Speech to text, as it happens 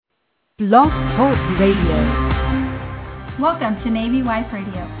Blog Talk Radio. Welcome to Navy Wife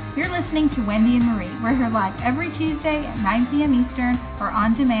Radio. You're listening to Wendy and Marie. We're here live every Tuesday at 9 p.m. Eastern or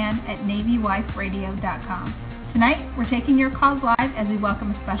on demand at NavyWifeRadio.com. Tonight, we're taking your calls live as we welcome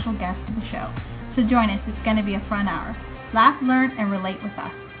a special guest to the show. So join us. It's going to be a fun hour. Laugh, learn, and relate with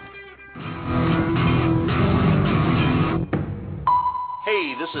us.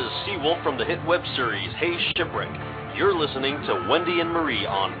 Hey, this is Steve Wolf from the hit web series Hey Shipwreck. You're listening to Wendy and Marie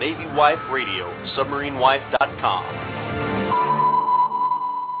on Navy Wife Radio,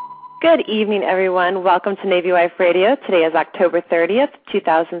 submarinewife.com. Good evening, everyone. Welcome to Navy Wife Radio. Today is October 30th,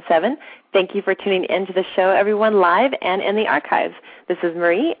 2007. Thank you for tuning in to the show, everyone, live and in the archives. This is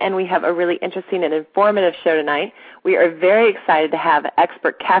Marie, and we have a really interesting and informative show tonight. We are very excited to have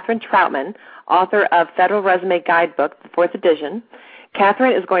expert Kathryn Troutman, author of Federal Resume Guidebook, the 4th edition.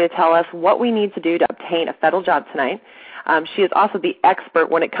 Kathryn is going to tell us what we need to do to obtain a federal job tonight. She is also the expert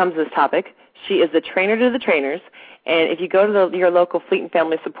when it comes to this topic. She is the trainer to the trainers, and if you go to your local Fleet and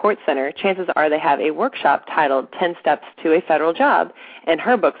Family Support Center, chances are they have a workshop titled 10 Steps to a Federal Job, and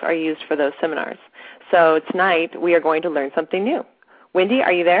her books are used for those seminars. So tonight we are going to learn something new. Wendy,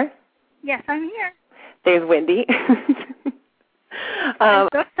 are you there? Yes, I'm here. There's Wendy. I'm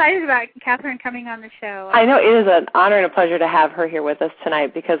so excited about Kathryn coming on the show. I know. It is an honor and a pleasure to have her here with us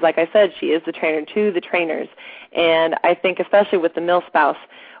tonight because, like I said, she is the trainer to the trainers. And I think especially with the mill spouse,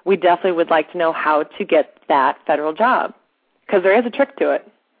 we definitely would like to know how to get that federal job because there is a trick to it.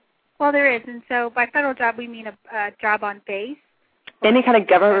 Well, there is. And so by federal job, we mean a job on base. Any kind of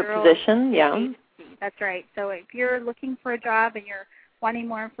government position, yeah. Agency. That's right. So if you're looking for a job and you're wanting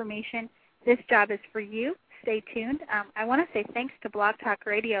more information, this job is for you. Stay tuned. I want to say thanks to Blog Talk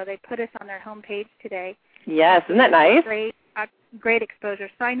Radio. They put us on their homepage today. Yes, isn't that nice? Great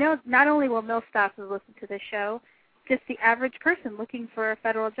exposure. So I know not only will mill staff listen to the show, just the average person looking for a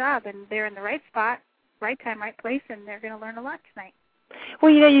federal job, and they're in the right spot, right time, right place, and they're going to learn a lot tonight.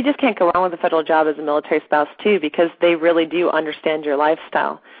 Well, you just can't go wrong with a federal job as a military spouse, too, because they really do understand your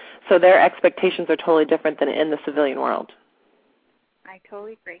lifestyle. So their expectations are totally different than in the civilian world. I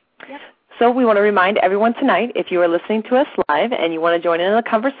totally agree. Yep. So we want to remind everyone tonight, if you are listening to us live and you want to join in the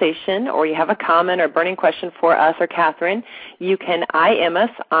conversation or you have a comment or burning question for us or Kathryn, you can IM us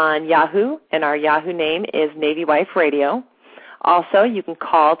on Yahoo, and our Yahoo name is Navy Wife Radio. Also, you can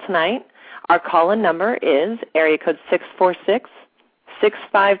call tonight. Our call-in number is area code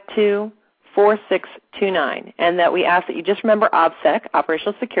 646-652-4629, and that we ask that you just remember OBSEC,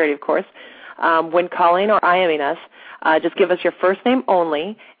 Operational Security, of course, when calling or IMing us. Just give us your first name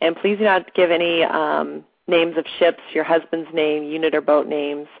only, and please do not give any names of ships, your husband's name, unit or boat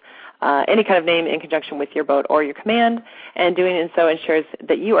names, any kind of name in conjunction with your boat or your command, and doing so ensures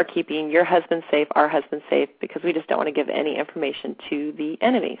that you are keeping your husband safe, our husband safe, because we just don't want to give any information to the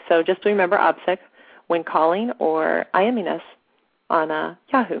enemy. So just remember OBSEC when calling or IMing us on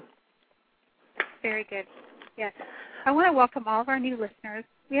Yahoo. Very good. Yes. I want to welcome all of our new listeners.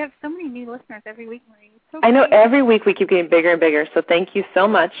 We have so many new listeners every week, Marie. So I know every week we keep getting bigger and bigger, so thank you so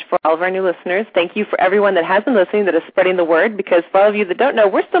much for all of our new listeners. Thank you for everyone that has been listening, that is spreading the word, because for all of you that don't know,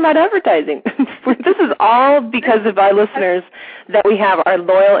 we're still not advertising. This is all because of our listeners that we have, our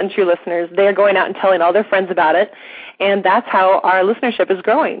loyal and true listeners. They are going out and telling all their friends about it, and that's how our listenership is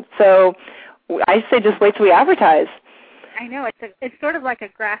growing. So I say just wait till we advertise. I know. It's sort of like a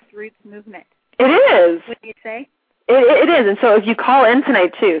grassroots movement. It is. What do you say? It is, and so if you call in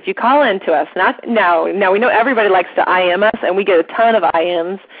tonight, too, if you call in to us, now we know everybody likes to IM us, and we get a ton of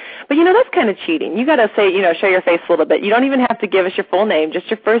IMs, but, that's kind of cheating. You got to say, show your face a little bit. You don't even have to give us your full name, just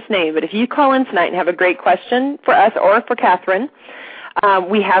your first name, but if you call in tonight and have a great question for us or for Kathryn,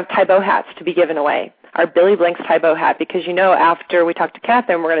 we have Tybo hats to be given away, our Billy Blanks Tybo hat, because, after we talk to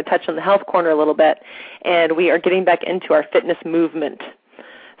Kathryn, we're going to touch on the health corner a little bit, and we are getting back into our fitness movement.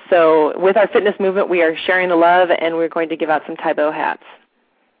 So with our fitness movement, we are sharing the love, and we're going to give out some Tybo hats.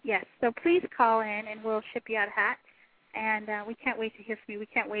 Yes, so please call in, and we'll ship you out a hat. And we can't wait to hear from you. We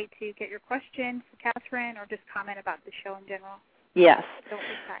can't wait to get your question for Kathryn or just comment about the show in general. Yes. Don't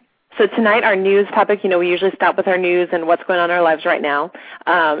be shy. So tonight, our news topic, we usually start with our news and what's going on in our lives right now.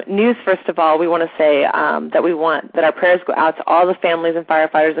 News, first of all, we want to say that our prayers go out to all the families and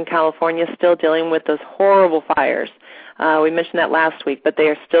firefighters in California still dealing with those horrible fires. We mentioned that last week, but they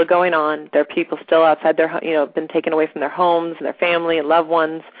are still going on. There are people still outside their, been taken away from their homes and their family and loved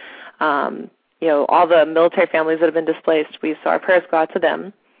ones. All the military families that have been displaced. So our prayers go out to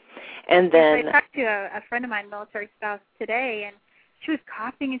them. And then I talked to a friend of mine, military spouse, today, and she was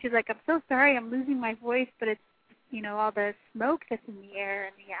coughing, and she's like, "I'm so sorry, I'm losing my voice, but it's all the smoke that's in the air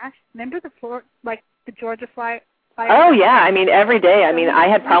and the ash." Remember the Georgia Oh, yeah. I mean, every day. I mean, I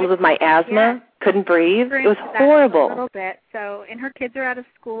had problems with my asthma, couldn't breathe. It was horrible. A little bit. So, and her kids are out of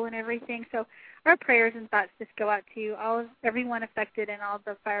school and everything. So our prayers and thoughts just go out to everyone affected and all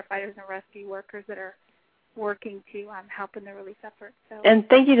the firefighters and rescue workers that are working to help in the relief effort. So. And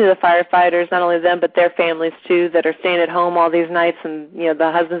thank you to the firefighters, not only them, but their families, too, that are staying at home all these nights, and, you know,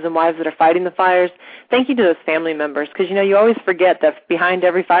 the husbands and wives that are fighting the fires. Thank you to those family members, because, you know, you always forget that behind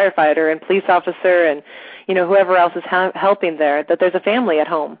every firefighter and police officer and, you know, whoever else is helping there, that there's a family at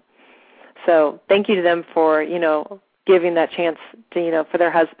home. So thank you to them for, you know, giving that chance to, you know, for their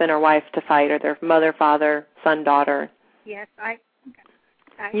husband or wife to fight, or their mother, father, son, daughter. Yes,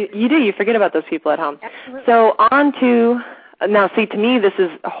 You do. You forget about those people at home. Absolutely. So on to, now see, to me this is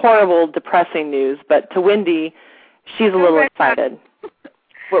horrible, depressing news, but to Wendy, she's a little excited.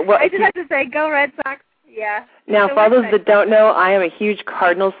 I just have to say, go Red Sox. Yeah. Now, for all those that don't know, I am a huge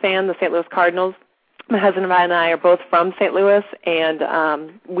Cardinals fan, the St. Louis Cardinals. My husband and I are both from St. Louis,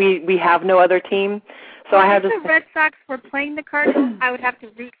 and we have no other team. So I have if the Red Sox were playing the Cardinals, I would have to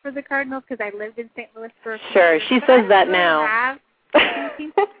root for the Cardinals because I lived in St. Louis for a few years. She says that now.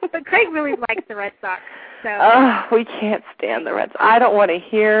 But Craig really likes the Red Sox. So. Oh, we can't stand the Red Sox. I don't want to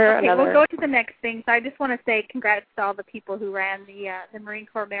hear another. We'll go to the next thing. So I just want to say congrats to all the people who ran the Marine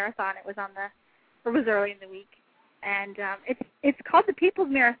Corps Marathon. It was early in the week, and it's called the People's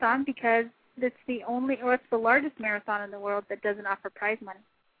Marathon because it's the largest marathon in the world that doesn't offer prize money.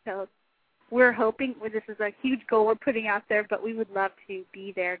 So we're hoping, this is a huge goal we're putting out there, but we would love to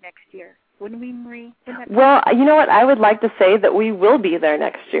be there next year. Wouldn't we, Marie? Well, you know what? I would like to say that we will be there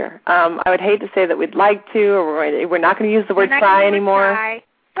next year. I would hate to say that we'd like to, or we're not going to use the word try anymore.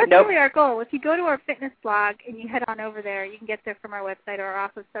 That's really our goal. If you go to our fitness blog and you head on over there, you can get there from our website or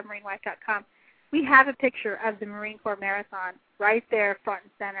off of submarinewife.com. We have a picture of the Marine Corps Marathon right there, front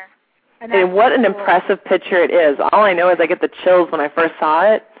and center. And what an impressive picture it is. All I know is I get the chills when I first saw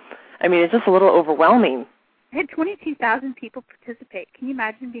it. I mean, it's just a little overwhelming. I had 22,000 people participate. Can you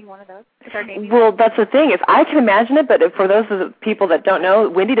imagine being one of those with our name? Well, that's the thing. I can imagine it, but for those people that don't know,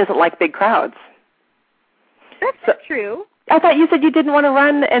 Wendy doesn't like big crowds. That's not true. I thought you said you didn't want to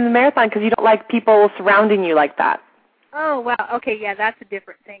run in the marathon because you don't like people surrounding you like that. Oh, well, okay, yeah, that's a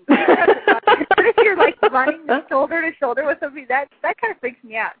different thing. If you're like running shoulder to shoulder with somebody, that kind of freaks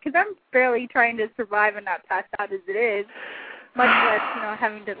me out because I'm barely trying to survive and not pass out as it is, much less,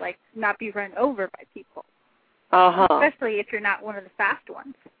 having to like not be run over by people. Uh-huh. Especially if you're not one of the fast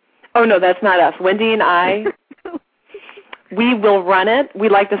ones. Oh, no, that's not us. Wendy and I, we will run it. We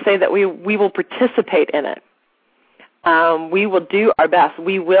like to say that we will participate in it. We will do our best.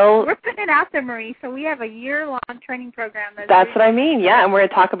 We're putting it out there, Marie, so we have a year-long training program. That's what I mean, yeah, and we're going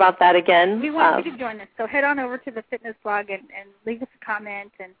to talk about that again. We want you to join us. So head on over to the fitness blog and leave us a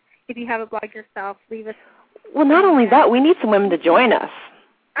comment, and if you have a blog yourself, leave us. Well, not only that, we need some women to join us.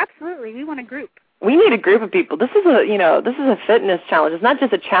 Absolutely. We want a group. We need a group of people. This is a fitness challenge. It's not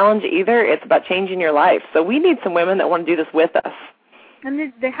just a challenge either. It's about changing your life. So we need some women that want to do this with us.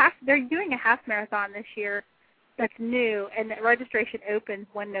 And they're doing a half marathon this year that's new, and the registration opens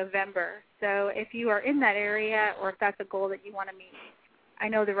 1 November. So if you are in that area or if that's a goal that you want to meet, I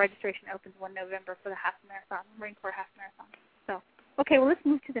know the registration opens 1 November for the half marathon, Marine Corps half marathon. So, okay, well, let's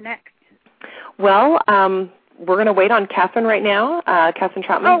move to the next. Well, we're going to wait on Kathryn right now, Kathryn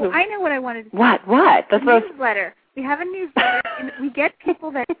Troutman. Oh, I know what I wanted to say. What? That's a newsletter. We have a newsletter, and we get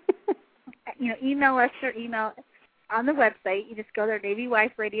people that, email us their email on the website. You just go there,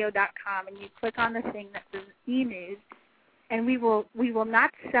 NavyWifeRadio.com, and you click on the thing that says e-news, and we will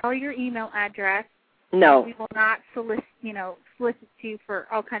not sell your email address. No. We will not solicit you for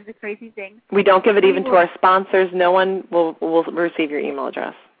all kinds of crazy things. We don't give it even to our sponsors. No one will receive your email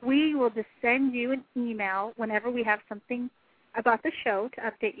address. We will just send you an email whenever we have something about the show to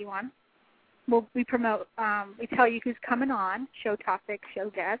update you on. We promote, we tell you who's coming on, show topics, show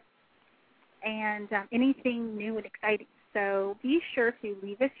guests, and anything new and exciting. So be sure to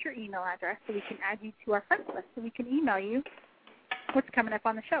leave us your email address so we can add you to our friends list so we can email you what's coming up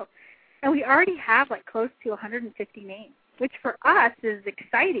on the show. And we already have close to 150 names, which for us is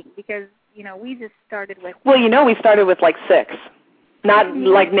exciting because, we just started with... Well, we started with 6. Not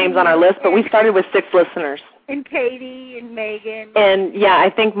names on our list, but we started with 6 listeners. And Katie and Megan. And, yeah, I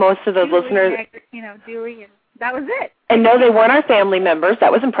think most of those listeners... Julie, and that was it. And no, they weren't our family members.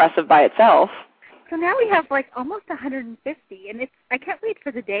 That was impressive by itself. So now we have, almost 150. And I can't wait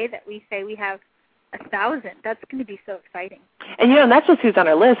for the day that we say we have 1,000. That's going to be so exciting. And, that's just who's on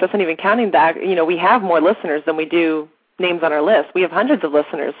our list. That's not even counting that. We have more listeners than we do names on our list. We have hundreds of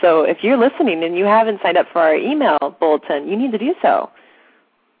listeners. So if you're listening and you haven't signed up for our email bulletin, you need to do so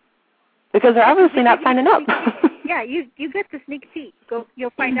because they're obviously not signing up. Yeah, you get the sneak peek. You'll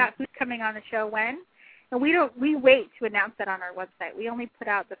find out who's coming on the show when, and we wait to announce that on our website. We only put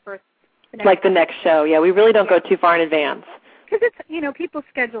out the next show. Yeah, we really don't go too far in advance. Because it's people's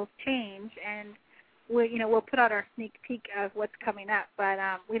schedules change, and we'll put out our sneak peek of what's coming up, but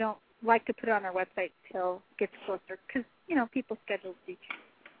we don't like to put it on our website till it gets closer because people's schedules do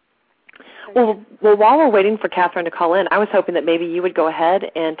change. Well, while we're waiting for Kathryn to call in, I was hoping that maybe you would go ahead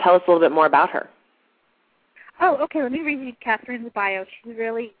and tell us a little bit more about her. Oh, okay. Let me read Kathryn's bio. She's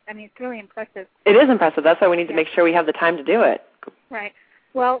really, it's really impressive. It is impressive. That's why we need to make sure we have the time to do it. Right.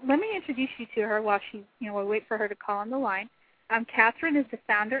 Well, let me introduce you to her while we'll wait for her to call on the line. Kathryn is the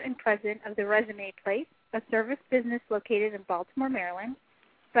founder and president of the Resume Place, a service business located in Baltimore, Maryland,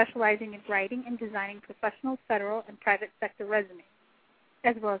 specializing in writing and designing professional federal and private sector resumes,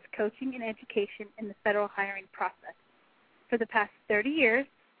 as well as coaching and education in the federal hiring process. For the past 30 years,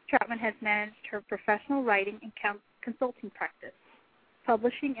 Troutman has managed her professional writing and consulting practice,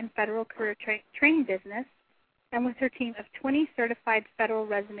 publishing and federal career training business, and with her team of 20 certified federal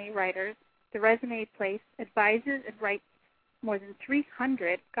resume writers, the Resume Place advises and writes more than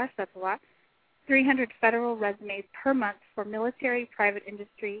 300, gosh, that's a lot, 300 federal resumes per month for military, private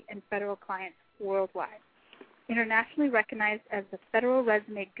industry, and federal clients worldwide. Internationally recognized as the Federal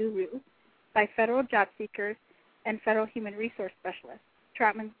Resume Guru by federal job seekers and federal human resource specialists,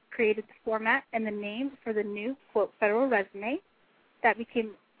 Troutman created the format and the name for the new, quote, federal resume that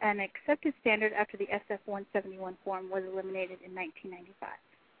became an accepted standard after the SF-171 form was eliminated in 1995.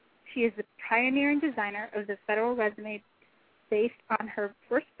 She is the pioneering designer of the federal resume based on her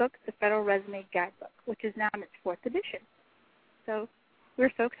first book, The Federal Resume Guidebook, which is now in its 4th edition. So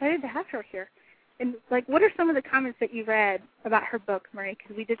we're so excited to have her here. And, what are some of the comments that you read about her book, Marie,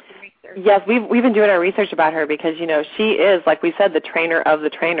 because we did some research? Yes, we've been doing our research about her because, she is, like we said, the trainer of the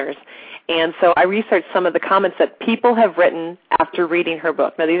trainers. And so I researched some of the comments that people have written after reading her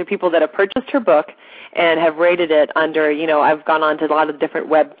book. Now, these are people that have purchased her book and have rated it under, I've gone on to a lot of different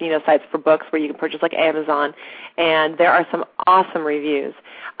web, sites for books where you can purchase, like Amazon, and there are some awesome reviews.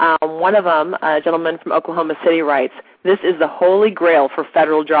 One of them, a gentleman from Oklahoma City, writes, "This is the holy grail for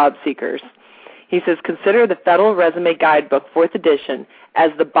federal job seekers." He says, "Consider the Federal Resume Guidebook, 4th edition, as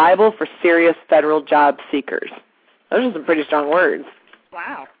the Bible for serious federal job seekers." Those are some pretty strong words.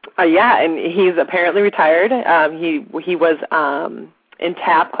 Wow. Yeah, and he's apparently retired. He was in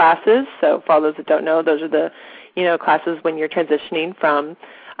TAP classes. So for all those that don't know, those are the classes when you're transitioning from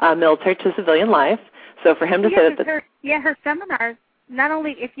military to civilian life. So for him to say that her seminars, not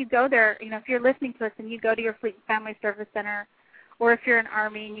only if you go there, if you're listening to us and you go to your Fleet and Family Service Center, or if you're an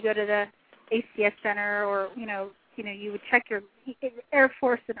Army and you go to the ACS Center, or you would check your Air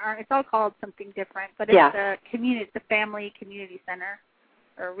Force and Army. It's all called something different, but it's the Family Community Center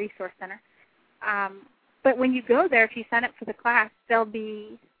or Resource Center. But when you go there, if you sign up for the class, there'll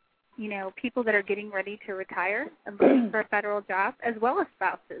be people that are getting ready to retire and looking for a federal job, as well as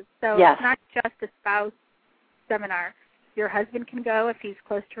spouses. So It's not just a spouse seminar. Your husband can go if he's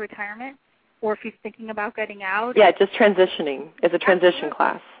close to retirement, or if he's thinking about getting out. Yeah, just transitioning. It's a transition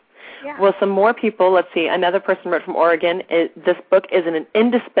class. Yeah. Well, some more people, let's see, another person wrote from Oregon, this book is an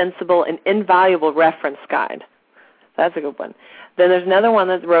indispensable and invaluable reference guide. That's a good one. Then there's another one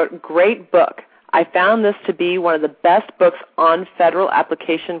that wrote, "Great book. I found this to be one of the best books on federal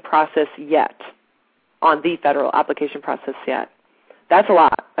application process yet." On the federal application process yet. That's a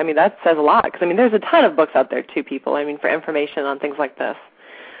lot. That says a lot because, there's a ton of books out there too, people, for information on things like this.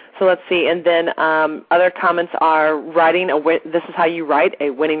 So let's see, and then other comments are this is how you write a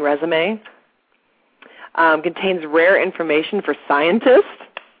winning resume. Contains rare information for scientists.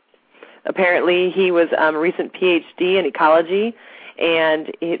 Apparently he was a recent PhD in ecology, and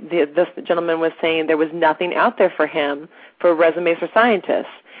this gentleman was saying there was nothing out there for him for resumes for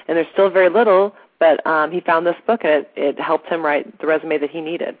scientists. And there's still very little, but he found this book, and it helped him write the resume that he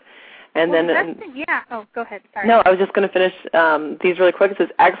needed. And go ahead. Sorry. No, I was just going to finish these really quick. It says,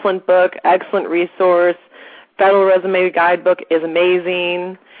 "Excellent book, excellent resource. Federal Resume Guidebook is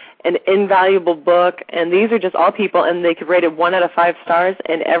amazing, an invaluable book." And these are just all people, and they could rate it 1 out of 5 stars,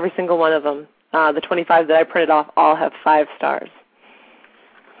 and every single one of them, the 25 that I printed off, all have 5 stars.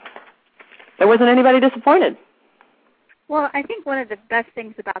 There wasn't anybody disappointed. Well, I think one of the best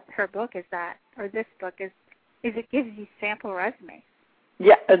things about her book is this book is it gives you sample resumes.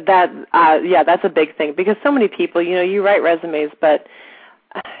 Yeah, that's a big thing because so many people, you write resumes, but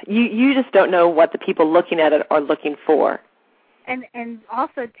you just don't know what the people looking at it are looking for. And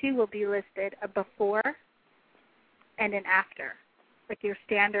also, too, will be listed a before and an after, like your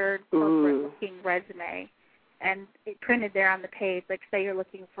standard corporate-looking resume. and it printed there on the page, like say you're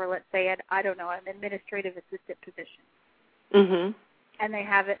looking for, let's say, an administrative assistant position. Mm-hmm. And they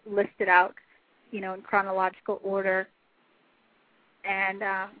have it listed out, in chronological order and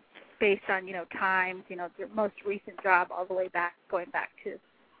based on, times, your most recent job all the way back, going back to,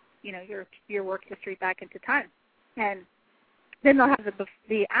 your work history back into time. And then they'll have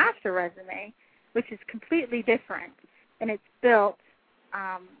the after resume, which is completely different, and it's built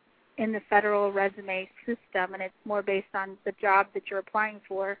in the federal resume system, and it's more based on the job that you're applying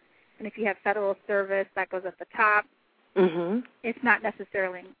for. And if you have federal service, that goes at the top. Mm-hmm. It's not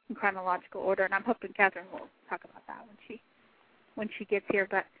necessarily in chronological order, and I'm hoping Kathryn will talk about that when she gets here.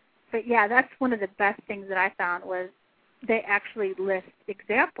 But yeah, that's one of the best things that I found was they actually list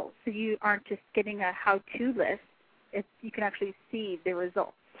examples, so you aren't just getting a how-to list. You can actually see the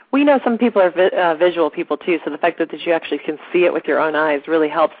results. We know some people are visual people too, so the fact that you actually can see it with your own eyes really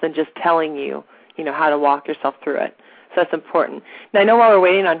helps than just telling you, how to walk yourself through it. So that's important. Now, I know while we're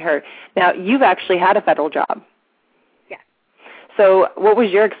waiting on her, now you've actually had a federal job. Yes. So what was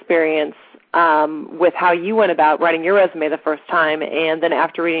your experience with how you went about writing your resume the first time, and then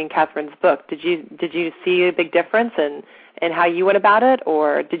after reading Kathryn's book? Did you see a big difference in how you went about it,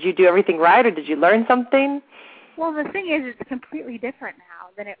 or did you do everything right, or did you learn something? Well, the thing is, it's completely different now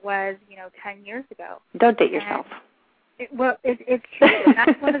than it was, 10 years ago. Don't date yourself. It's true. And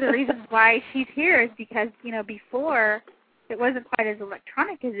that's one of the reasons why she's here is because, before it wasn't quite as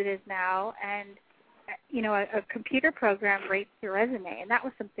electronic as it is now, and, a computer program rates your resume, and that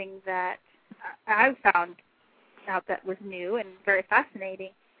was something that I found out that was new and very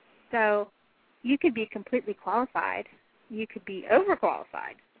fascinating. So you could be completely qualified. You could be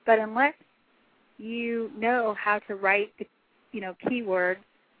overqualified. But unless you know how to write the, keywords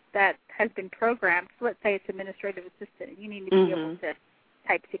that has been programmed. So let's say it's administrative assistant. You need to be able to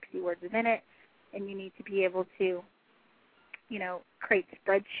type 60 words a minute, and you need to be able to, create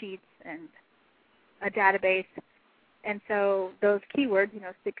spreadsheets and a database. And so those keywords,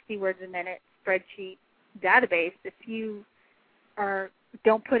 60 words a minute, spreadsheet, database, if you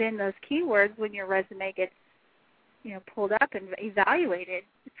don't put in those keywords when your resume gets pulled up and evaluated,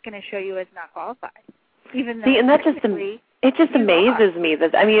 it's going to show you as not qualified. Even though and that just amazes me. It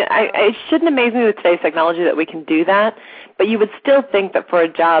shouldn't amaze me with today's technology that we can do that, but you would still think that for a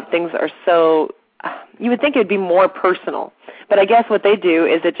job things are so, you would think it would be more personal. But I guess what they do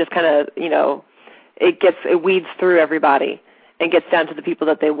is it just kind of, it weeds through everybody and gets down to the people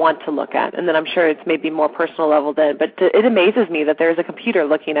that they want to look at. And then I'm sure it's maybe more personal level then. But it amazes me that there's a computer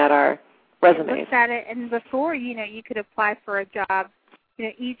looking at our resumes. It looks at it, and before, you could apply for a job.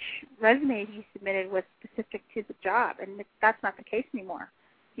 Each resume you submitted was specific to the job, and that's not the case anymore.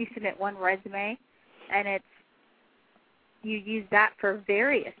 You submit one resume, and you use that for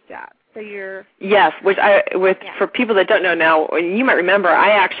various jobs. So yes, for people that don't know now, you might remember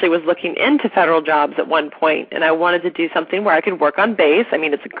I actually was looking into federal jobs at one point, and I wanted to do something where I could work on base. I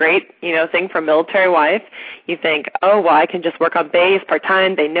mean, it's a great thing for a military wife. You think, oh well, I can just work on base part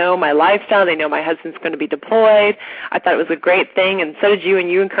time. They know my lifestyle. They know my husband's going to be deployed. I thought it was a great thing, and so did you.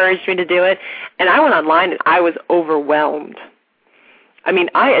 And you encouraged me to do it. And I went online, and I was overwhelmed. I mean,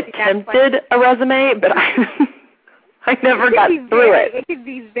 I attempted a resume, but I never got through it. It can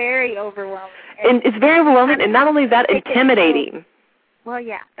be very overwhelming. And it's very overwhelming, and not only that, intimidating. Well,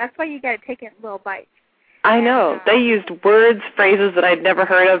 yeah, that's why you got to take it in little bites. I know. They used words, phrases that I'd never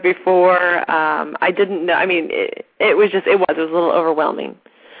heard of before. I didn't know. I mean, it was a little overwhelming.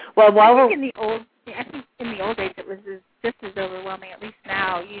 Well, I think in the old days it was just as overwhelming. At least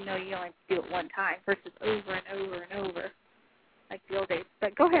now, you only have to do it one time versus over and over and over, like the old days.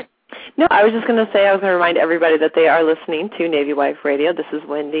 But go ahead. No, I was just going to say I was going to remind everybody that they are listening to Navy Wife Radio. This is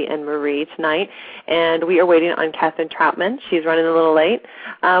Wendy and Marie tonight, and we are waiting on Kathryn Troutman. She's running a little late.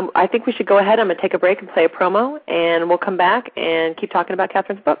 I think we should go ahead. I'm going to take a break and play a promo, and we'll come back and keep talking about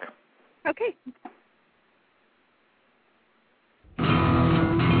Kathryn's book. Okay.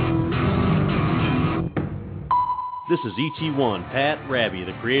 This is ET1 Pat Rabby,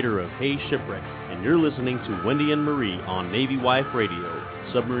 the creator of Hey Shipwreck, and you're listening to Wendy and Marie on Navy Wife Radio,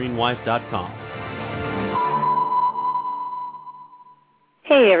 submarinewife.com.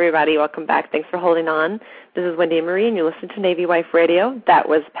 Hey, everybody. Welcome back. Thanks for holding on. This is Wendy and Marie, and you're listening to Navy Wife Radio. That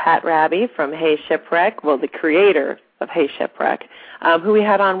was Pat Rabby from Hey Shipwreck, well, the creator of Hey Shipwreck, who we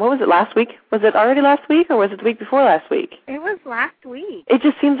had on, what was it, last week? Was it already last week, or was it the week before last week? It was last week. It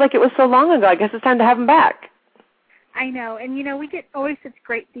just seems like it was so long ago. I guess it's time to have him back. I know, and we get always such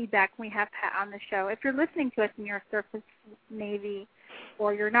great feedback when we have Pat on the show. If you're listening to us and you're a surface Navy,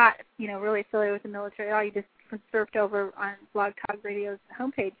 or you're not, really affiliated with the military at all, you just surfed over on Blog Talk Radio's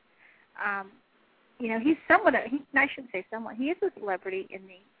homepage, he's somewhat, I shouldn't say somewhat, he is a celebrity in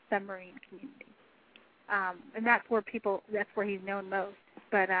the submarine community. And that's where he's known most.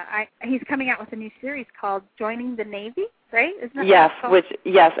 But he's coming out with a new series called Joining the Navy, right? Isn't that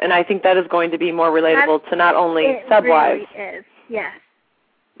yes, and I think that is going to be more relatable to not only subwives. It really is, yes.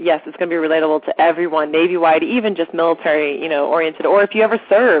 Yes, it's going to be relatable to everyone, Navy-wide, even just military, oriented, or if you ever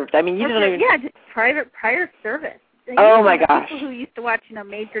served. I mean, you don't even... Yeah, just prior service. Oh, my gosh. People who used to watch,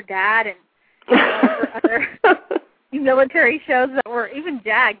 Major Dad and other military shows that were, even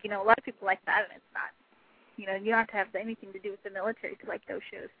JAG, a lot of people like that, and it's not. You don't have to have anything to do with the military to like those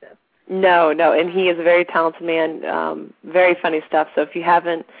shows. So. No, and he is a very talented man, very funny stuff. So if you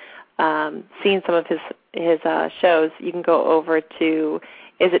haven't seen some of his shows, you can go over to,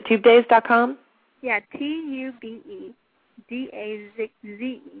 is it tubedaze.com? Yeah, TUBEDAZE.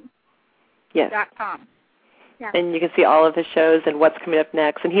 Yes. .com. Yeah. And you can see all of his shows and what's coming up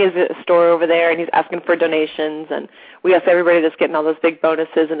next. And he has a store over there, and he's asking for donations. And we ask everybody that's getting all those big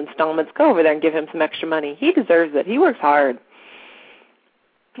bonuses and installments, go over there and give him some extra money. He deserves it. He works hard.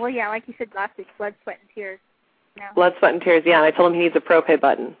 Well, yeah, like you said last week, blood, sweat, and tears. Blood, sweat, and tears, yeah. And I told him he needs a pro pay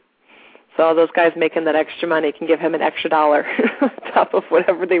button. So all those guys making that extra money can give him an extra $1 on top of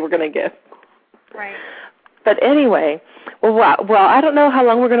whatever they were going to give. Right. But anyway, well, I don't know how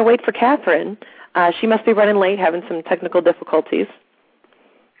long we're going to wait for Kathryn. She must be running late, having some technical difficulties.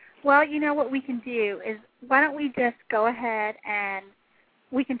 Well, what we can do is, why don't we just go ahead and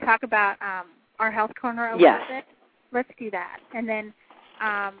we can talk about our health corner a little bit. Let's do that, and then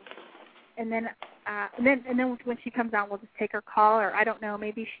when she comes on, we'll just take her call. Or I don't know,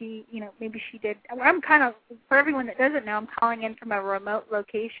 maybe she did. I'm kind of, for everyone that doesn't know, I'm calling in from a remote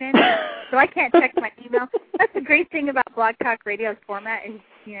location, so I can't check my email. That's the great thing about Blog Talk Radio's format is,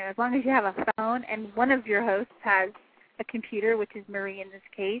 as long as you have a phone and one of your hosts has a computer, which is Marie in this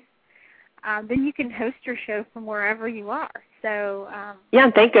case, then you can host your show from wherever you are. So yeah,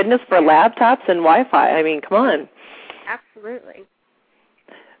 and thank goodness for laptops and Wi-Fi. I mean, come on. Absolutely.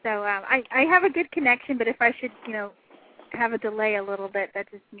 So I have a good connection, but if I should, have a delay a little bit, that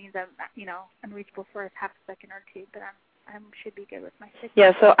just means I'm, unreachable for a half a second or two. But I should be good with my signal.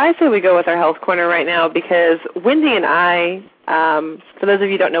 Yeah, so I say we go with our health corner right now because Wendy and I, for those of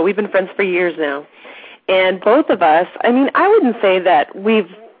you who don't know, we've been friends for years now. And both of us, I wouldn't say that we've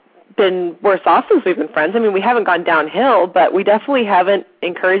been worse off since we've been friends. We haven't gone downhill, but we definitely haven't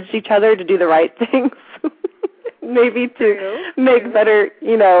encouraged each other to do the right things. Maybe to make better,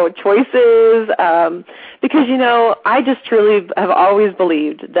 choices. Because, I just truly have always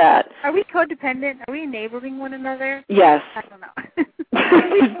believed that. Are we codependent? Are we enabling one another? Yes. I don't know.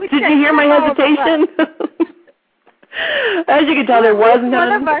 Did you hear my hesitation? As you can tell, there was none.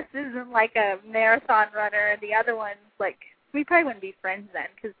 One of us isn't like a marathon runner, and the other one's like, we probably wouldn't be friends then,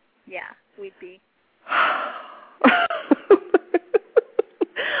 because, we'd be.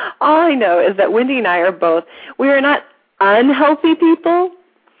 All I know is that Wendy and I are both, we are not unhealthy people.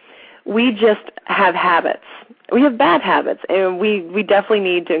 We just have habits. We have bad habits, and we definitely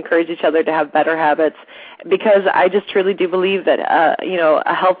need to encourage each other to have better habits because I just truly do believe that,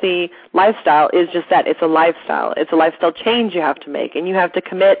 a healthy lifestyle is just that. It's a lifestyle. It's a lifestyle change you have to make, and you have to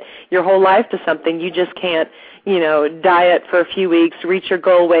commit your whole life to something. You just can't, diet for a few weeks, reach your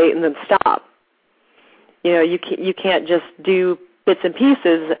goal weight, and then stop. You can't just do bits and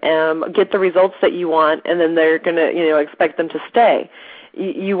pieces, get the results that you want, and then they're going to, expect them to stay.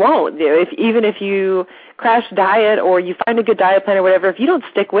 You won't. Even if you crash diet or you find a good diet plan or whatever, if you don't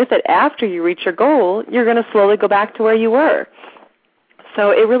stick with it after you reach your goal, you're going to slowly go back to where you were. So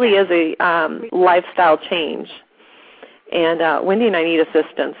it really is a lifestyle change. And Wendy and I need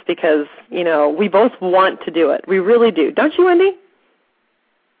assistance because, we both want to do it. We really do. Don't you, Wendy?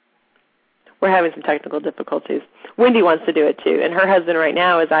 We're having some technical difficulties. Wendy wants to do it, too, and her husband right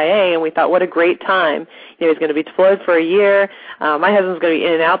now is IA, and we thought, what a great time. He's going to be deployed for a year. My husband's going to be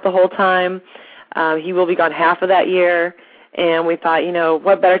in and out the whole time. He will be gone half of that year, and we thought,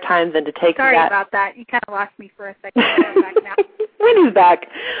 what better time than to take Sorry that. About that. You kind of lost me for a second. I'm back now. Wendy's back.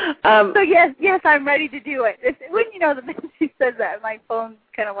 So, yes, I'm ready to do it. When the minute she says that, my phone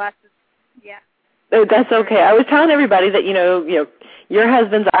kind of lost its, That's okay. I was telling everybody that, your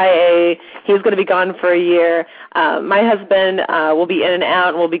husband's IA, he's going to be gone for a year. My husband will be in and out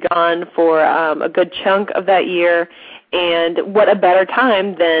and will be gone for a good chunk of that year. And what a better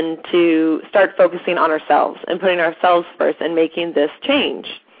time than to start focusing on ourselves and putting ourselves first and making this change.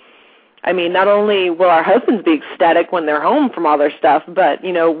 Not only will our husbands be ecstatic when they're home from all their stuff, but,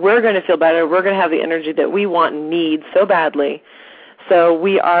 we're going to feel better. We're going to have the energy that we want and need so badly. So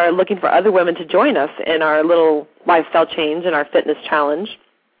we are looking for other women to join us in our little lifestyle change and our fitness challenge.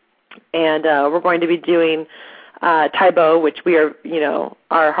 And we're going to be doing Taibo, which we are,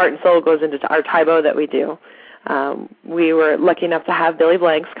 our heart and soul goes into our Taibo that we do. We were lucky enough to have Billy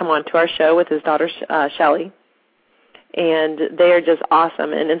Blanks come on to our show with his daughter, Shelly. And they are just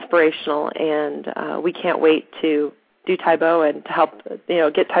awesome and inspirational, and we can't wait to do Taibo and to help,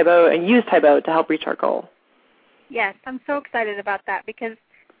 get Taibo and use Taibo to help reach our goal. Yes, I'm so excited about that because,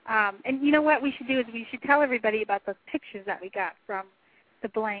 and you know what we should do is we should tell everybody about those pictures that we got from the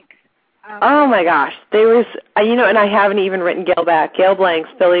Blanks. Oh, my gosh. They was, and I haven't even written Gail back. Gail Blanks,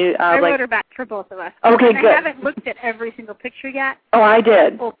 Billy I wrote her back for both of us. Okay, and good. I haven't looked at every single picture yet. Oh, I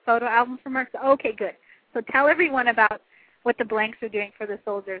did. Full photo album from her. So, okay, good. So tell everyone about what the Blanks are doing for the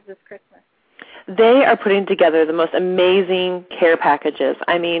soldiers this Christmas. They are putting together the most amazing care packages.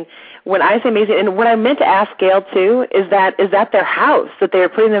 I mean, when I say amazing, and what I meant to ask Gail, too, is that their house that they are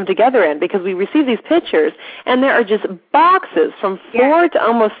putting them together in? Because we receive these pictures, and there are just boxes from floor to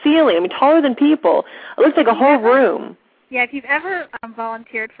almost ceiling. I mean, taller than people. It looks like a whole room. Yeah, if you've ever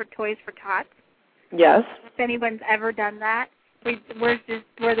volunteered for Toys for Tots. Yes. If anyone's ever done that, where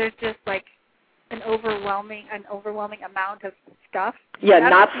there's just like an overwhelming amount of stuff. Yeah,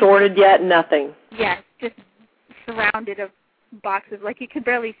 not sorted yet, nothing. Yes, just surrounded of boxes. Like you could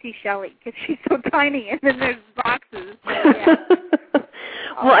barely see Shelly because she's so tiny, and then there's boxes. Yeah.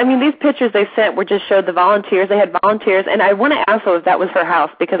 Well, I mean, these pictures they sent were just showed the volunteers. They had volunteers, and I want to ask them if that was her house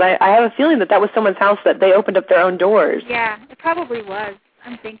because I have a feeling that was someone's house that they opened up their own doors. Yeah, it probably was.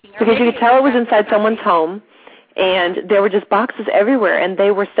 I'm thinking. Because you could tell it was inside someone's home. And there were just boxes everywhere, and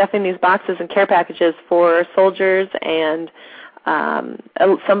they were stuffing these boxes and care packages for soldiers, and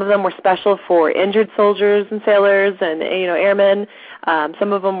some of them were special for injured soldiers and sailors and, airmen.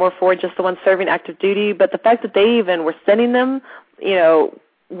 Some of them were for just the ones serving active duty. But the fact that they even were sending them,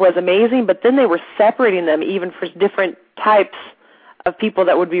 was amazing. But then they were separating them even for different types of people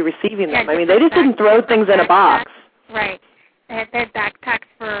that would be receiving them. I mean, they just didn't throw things in a box. Right. They had backpacks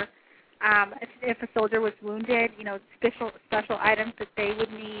for... if a soldier was wounded, special items that they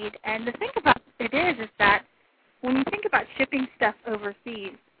would need. And the thing about it is that when you think about shipping stuff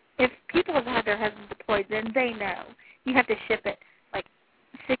overseas, if people have had their husbands deployed, then they know you have to ship it like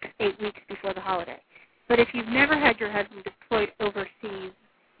 6-8 weeks before the holiday. But if you've never had your husband deployed overseas,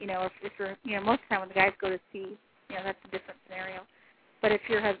 if you're, most of the time when the guys go to sea, that's a different scenario. But if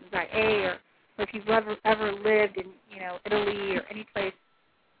your husband's IA or if you've ever lived in, Italy or any place,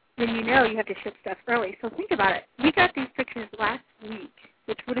 then you have to ship stuff early. So think about it. We got these pictures last week,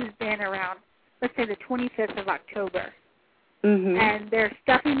 which would have been around, let's say, the 25th of October. Mm-hmm. And they're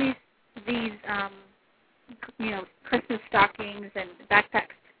stuffing these Christmas stockings and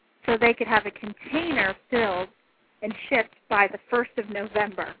backpacks so they could have a container filled and shipped by the 1st of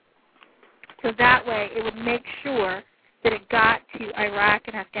November. So that way it would make sure that it got to Iraq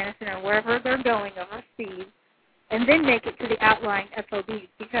and Afghanistan or wherever they're going overseas, and then make it to the outlying FOBs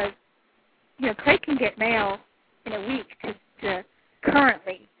because, Craig can get mail in a week to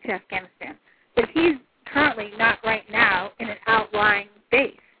currently to Afghanistan. But he's currently not right now in an outlying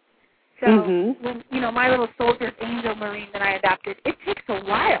base. So when, my little soldier's Angel Marine that I adopted, it takes a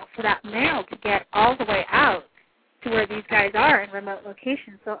while for that mail to get all the way out to where these guys are in remote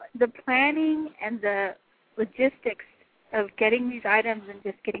locations. So the planning and the logistics of getting these items and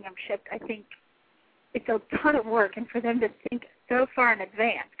just getting them shipped, I think, it's a ton of work, and for them to think so far in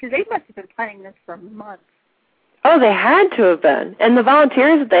advance, because they must have been planning this for months. Oh, they had to have been. And the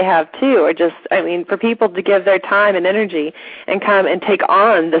volunteers that they have, too, are just, for people to give their time and energy and come and take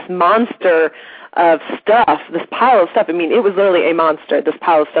on this monster of stuff, this pile of stuff. It was literally a monster, this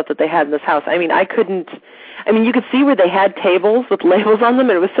pile of stuff that they had in this house. You could see where they had tables with labels on them,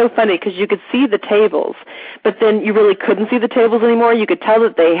 and it was so funny because you could see the tables, but then you really couldn't see the tables anymore. You could tell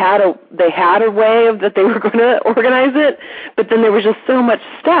that they had a way of that they were going to organize it, but then there was just so much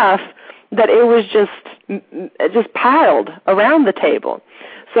stuff that it was just piled around the table.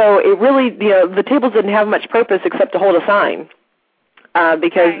 So it really, the tables didn't have much purpose except to hold a sign.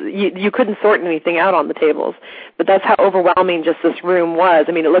 Because you couldn't sort anything out on the tables. But that's how overwhelming just this room was.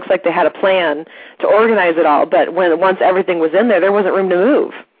 It looks like they had a plan to organize it all, but once everything was in there wasn't room to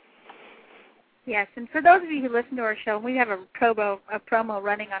move. Yes, and for those of you who listen to our show, we have a promo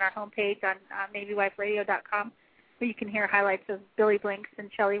running on our homepage on NavyWifeRadio.com where you can hear highlights of Billy Blanks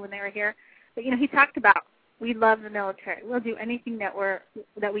and Shelly when they were here. But, he talked about we love the military. We'll do anything that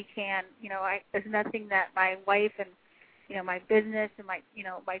we can. There's nothing that my wife and my business and my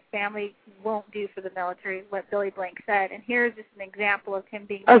family won't do for the military, what Billy Blank said. And here's just an example of him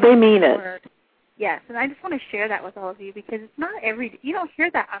being... Oh, they mean it. Yes, and I just want to share that with all of you because it's not you don't hear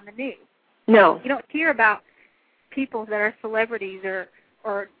that on the news. No. You don't hear about people that are celebrities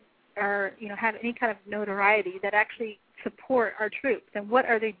or are have any kind of notoriety that actually support our troops, and what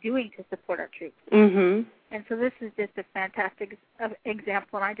are they doing to support our troops? Mm-hmm. And so this is just a fantastic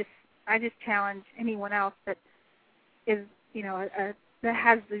example, and I just challenge anyone else that is that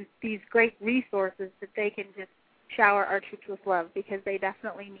has these great resources that they can just shower our troops with love, because they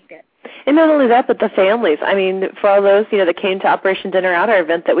definitely need it. And not only that, but the families. I mean, for all those, that came to Operation Dinner Out, our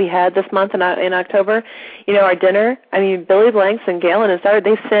event that we had this month in October, our dinner, I mean, Billy Blanks and Gail and his daughter,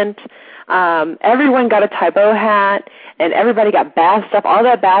 they sent, everyone got a Tybo hat, and everybody got bath stuff. All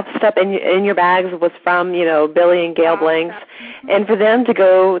that bath stuff in your bags was from, Billy and Gail Blanks. And for them to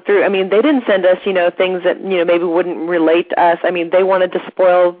go through, I mean, they didn't send us, things that, maybe wouldn't relate to us. I mean, they wanted to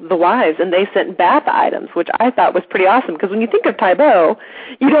spoil the wives, and they sent bath items, which I thought was pretty awesome, because when you think of Tybo,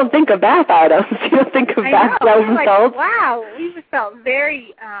 you don't think of bath items. You don't think of bath gels and salts. Wow, we just felt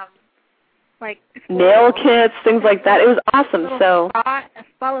very, nail kits, things like that. It was awesome.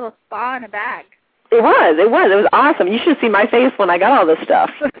 A little spa in a bag. It was awesome. You should see my face when I got all this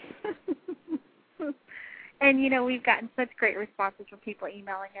stuff. And, we've gotten such great responses from people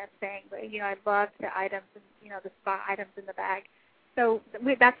emailing us saying, I love the items and, the spa items in the bag. So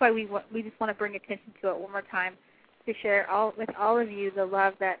that's why we just want to bring attention to it one more time, to share with all of you the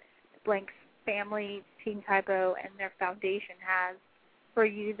love that Blank's family, Team Tybo, and their foundation has for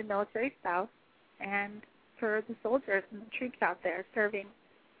you, the military spouse, and for the soldiers and the troops out there serving.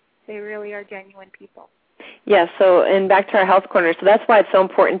 They really are genuine people. Yes, and back to our health corner. So that's why it's so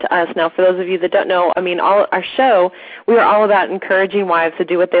important to us. Now, for those of you that don't know, I mean, our show, we are all about encouraging wives to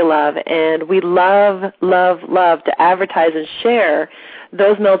do what they love, and we love, love, love to advertise and share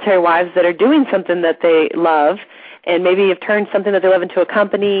those military wives that are doing something that they love, and maybe have turned something that they love into a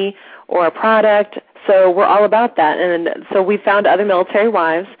company or a product. So we're all about that. And so we found other military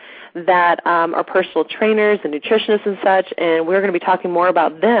wives that are personal trainers and nutritionists and such, and we're going to be talking more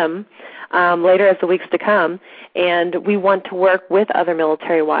about them later as the weeks to come. And we want to work with other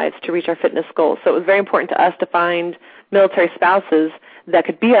military wives to reach our fitness goals. So it was very important to us to find military spouses that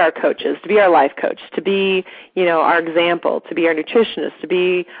could be our coaches, to be our life coach, to be, our example, to be our nutritionist, to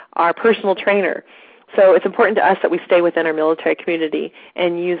be our personal trainer. So it's important to us that we stay within our military community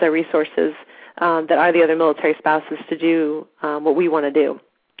and use our resources that are the other military spouses to do what we want to do.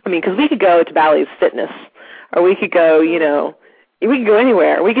 I mean, because we could go to Bally's Fitness, or we could go, we could go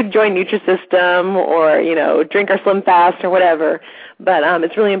anywhere. We could join Nutrisystem or, drink our Slim Fast or whatever. But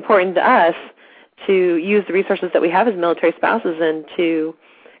it's really important to us to use the resources that we have as military spouses and to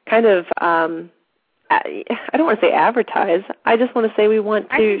kind of, I don't want to say advertise. I just want to say we want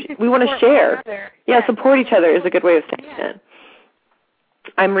to share. Yeah, support each other is a good way of saying it.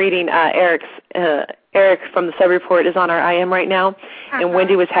 I'm reading Eric from the sub-report is on our IM right now, and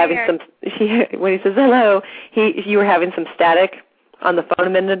Wendy was having when he says hello, you were having some static on the phone a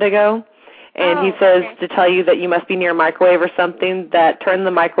minute ago, and he says to tell you that you must be near a microwave or something, that turn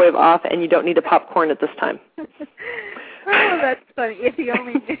the microwave off and you don't need a popcorn at this time. Oh, that's funny. If you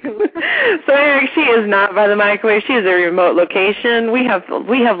only knew. So Eric, she is not by the microwave. She is a remote location. We have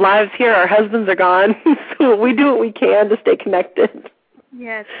lives here. Our husbands are gone, so we do what we can to stay connected.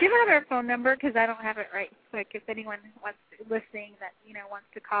 Yes. Give out our phone number, because I don't have it right quick. If anyone listening that wants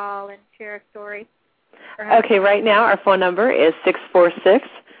to call and share a story. Okay, right now our phone number is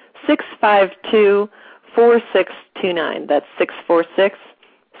 646-652-4629. That's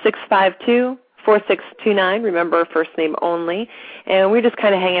 646-652-4629. Remember, first name only. And we're just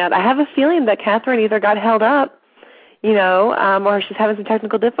kind of hanging out. I have a feeling that Kathryn either got held up, or she's having some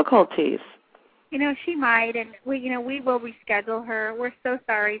technical difficulties. She might, and we will reschedule her. We're so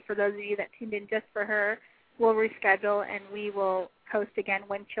sorry for those of you that tuned in just for her. We'll reschedule, and we will post again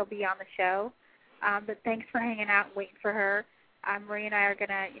when she'll be on the show. But thanks for hanging out and waiting for her. Marie and I are going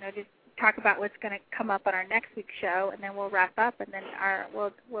to, just talk about what's going to come up on our next week's show, and then we'll wrap up, and then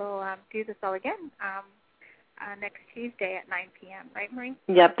we'll do this all again next Tuesday at 9 p.m. Right, Marie?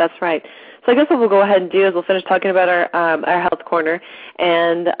 Yep, that's right. So I guess what we'll go ahead and do is we'll finish talking about our health corner,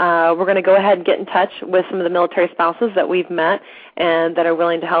 and we're going to go ahead and get in touch with some of the military spouses that we've met and that are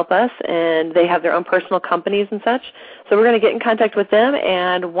willing to help us, and they have their own personal companies and such. So we're going to get in contact with them,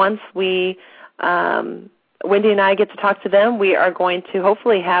 and once we Wendy and I get to talk to them, we are going to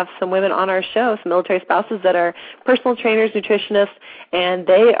hopefully have some women on our show, some military spouses that are personal trainers, nutritionists, and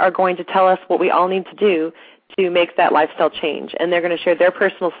they are going to tell us what we all need to do to make that lifestyle change. And they're going to share their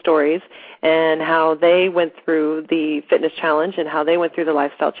personal stories and how they went through the fitness challenge and how they went through the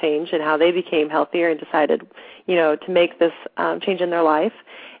lifestyle change and how they became healthier and decided, to make this change in their life.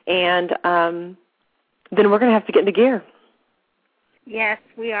 And then we're going to have to get into gear. Yes,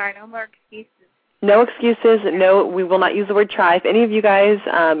 we are. No more excuses. No excuses. No, we will not use the word try. If any of you guys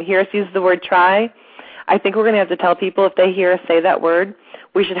hear us use the word try, I think we're going to have to tell people if they hear us say that word,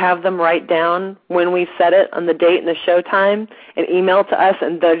 we should have them write down when we said it on the date and the show time and email it to us,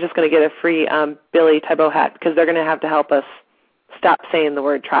 and they're just going to get a free Billy Tybo hat because they're going to have to help us stop saying the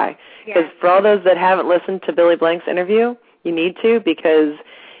word try. Because for all those that haven't listened to Billy Blank's interview, you need to, because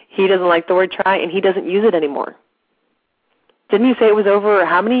he doesn't like the word try and he doesn't use it anymore. Didn't he say it was over,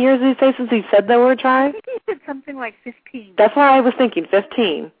 how many years did he say since he said the word try? I think he said something like 15. That's what I was thinking,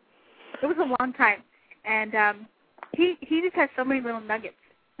 15. It was a long time. And he just has so many little nuggets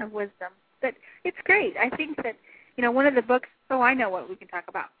of wisdom. But it's great. I think that, one of the books, I know what we can talk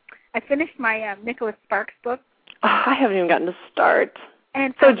about. I finished my Nicholas Sparks book. Oh, I haven't even gotten to start.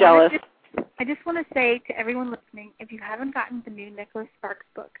 And so jealous. I just want to say to everyone listening, if you haven't gotten the new Nicholas Sparks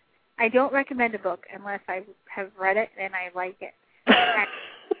book, I don't recommend a book unless I have read it and I like it. I'm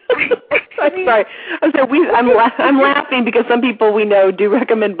sorry. I'm laughing because some people we know do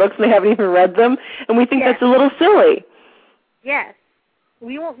recommend books and they haven't even read them, and we think that's a little silly. Yes,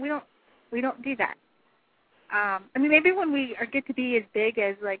 we don't do that. Maybe when we get to be as big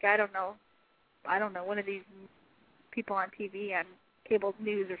as I don't know, one of these people on TV on cable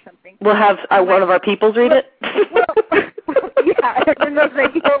news or something. We'll have one of our peoples read it. Yeah, and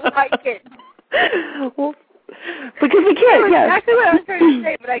they don't like it. Well, because we can't, yes. That's exactly what I was trying to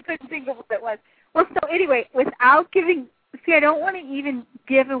say, but I couldn't think of what it was. Well, so anyway, without I don't want to even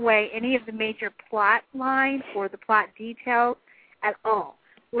give away any of the major plot lines or the plot details at all.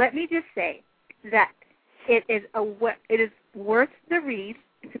 Let me just say that it is worth the read.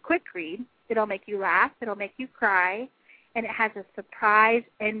 It's a quick read. It'll make you laugh. It'll make you cry. And it has a surprise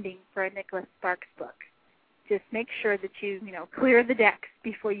ending for a Nicholas Sparks book. Just make sure that you clear the decks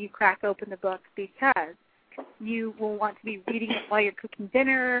before you crack open the book, because you will want to be reading it while you're cooking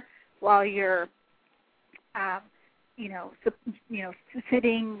dinner, while you're,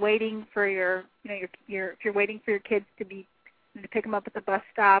 sitting, waiting for if you're waiting for your kids to pick them up at the bus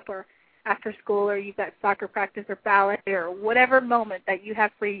stop or after school, or you've got soccer practice or ballet or whatever moment that you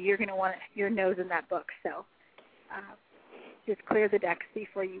have free, you're going to want your nose in that book. So just clear the decks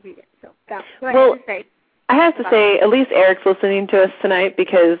before you read it. So that's what I have to say. I have to say, at least Eric's listening to us tonight,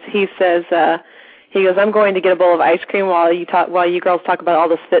 because he says, he goes, I'm going to get a bowl of ice cream while you girls talk about all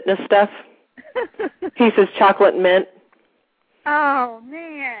this fitness stuff. He says chocolate mint. Oh,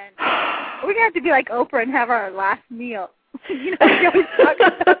 man. We're going to have to be like Oprah and have our last meal. We always talk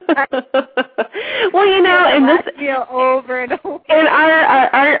about that. Well, and this meal over and over. And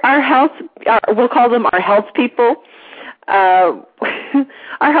our health, we'll call them our health people.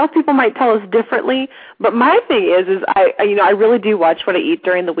 Our health people might tell us differently, but my thing is I really do watch what I eat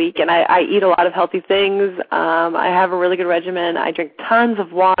during the week, and I eat a lot of healthy things. I have a really good regimen. I drink tons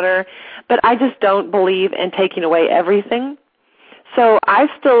of water, but I just don't believe in taking away everything. So I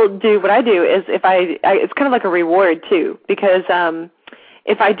still do what I do is it's kind of like a reward too, because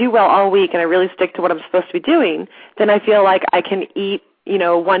if I do well all week and I really stick to what I'm supposed to be doing, then I feel like I can eat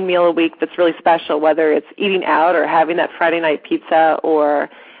one meal a week that's really special, whether it's eating out or having that Friday night pizza, or,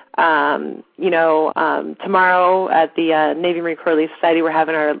 tomorrow at the Navy Marine Corps Relief Society, we're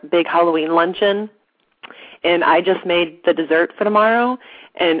having our big Halloween luncheon, and I just made the dessert for tomorrow,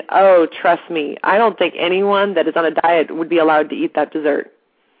 and, trust me, I don't think anyone that is on a diet would be allowed to eat that dessert.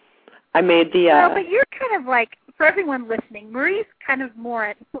 I made the... No, but you're kind of like, for everyone listening, Marie's kind of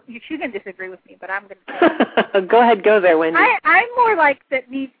more, she's going to disagree with me, but I'm going to say Go ahead, go there, Wendy. I'm more like that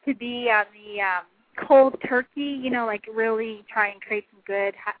needs to be on the cold turkey, like really try and create some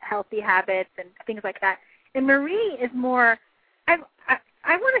good, healthy habits and things like that. And Marie is more, I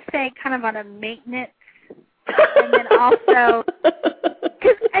want to say kind of on a maintenance, and then also,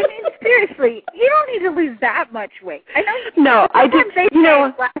 because, seriously, you don't need to lose that much weight. I know. No, I do.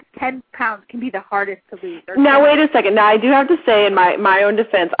 The last 10 pounds can be the hardest to lose. Now, wait a second. Now, I do have to say, in my own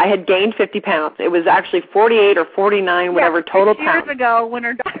defense, I had gained 50 pounds. It was actually 48 or 49, whatever total pounds. Years ago, when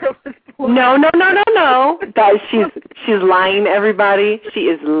her daughter was born. No. Guys, she's lying, everybody. She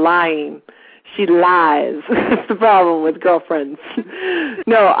is lying. She lies. That's the problem with girlfriends.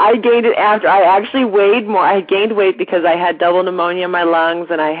 No, I gained it after. I actually weighed more. I gained weight because I had double pneumonia in my lungs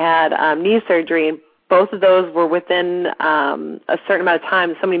and I had knee surgery, and both of those were within a certain amount of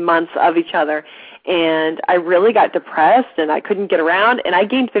time, so many months of each other. And I really got depressed and I couldn't get around, and I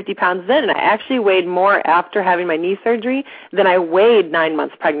gained 50 pounds then, and I actually weighed more after having my knee surgery than I weighed 9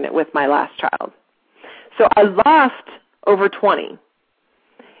 months pregnant with my last child. So I lost over 20.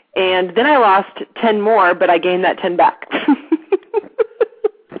 And then I lost 10 more, but I gained that 10 back.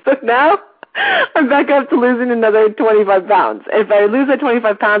 So now I'm back up to losing another 25 pounds. If I lose that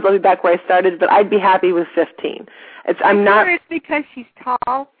 25 pounds, I'll be back where I started, but I'd be happy with 15. I'm not. It's because she's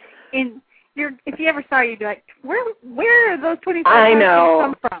tall. If you ever saw her, you'd be like, where are those 25 pounds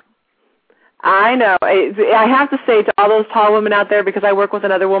come from? I know. I have to say to all those tall women out there, because I work with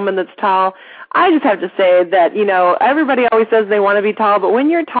another woman that's tall, I just have to say that, everybody always says they want to be tall, but when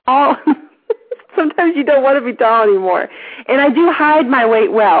you're tall, sometimes you don't want to be tall anymore. And I do hide my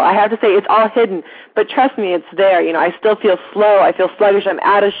weight well. I have to say it's all hidden, but trust me, it's there. I still feel slow. I feel sluggish. I'm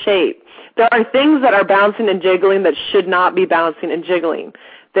out of shape. There are things that are bouncing and jiggling that should not be bouncing and jiggling.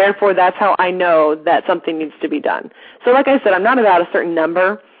 Therefore, that's how I know that something needs to be done. So like I said, I'm not about a certain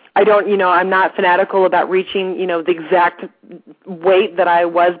number. I don't, I'm not fanatical about reaching, the exact weight that I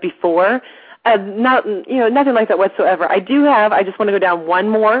was before. Nothing like that whatsoever. I just want to go down one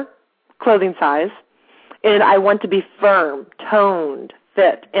more clothing size, and I want to be firm, toned,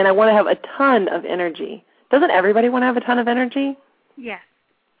 fit, and I want to have a ton of energy. Doesn't everybody want to have a ton of energy? Yes.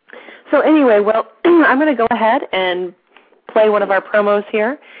 So anyway, I'm going to go ahead and play one of our promos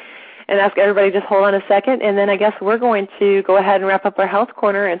here and ask everybody just hold on a second, and then I guess we're going to go ahead and wrap up our health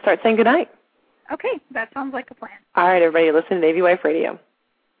corner and start saying goodnight. Okay, that sounds like a plan. All right, everybody, listen to Navy Wife Radio.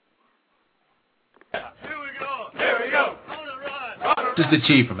 Here we go. This is the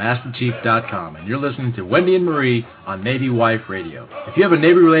Chief from AskTheChief.com, and you're listening to Wendy and Marie on Navy Wife Radio. If you have a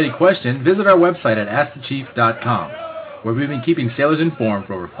Navy-related question, visit our website at AskTheChief.com, where we've been keeping sailors informed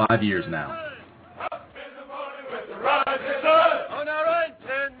for over 5 years now.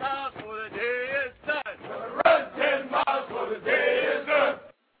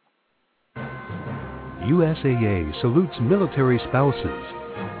 USAA salutes military spouses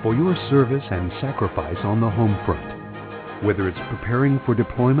for your service and sacrifice on the home front. Whether it's preparing for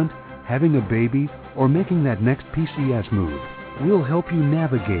deployment, having a baby, or making that next PCS move, we'll help you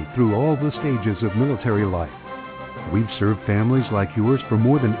navigate through all the stages of military life. We've served families like yours for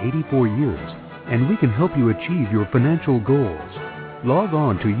more than 84 years, and we can help you achieve your financial goals. Log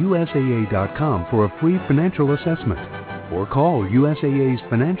on to USAA.com for a free financial assessment, or call USAA's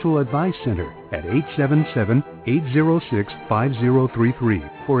Financial Advice Center at 877-806-5033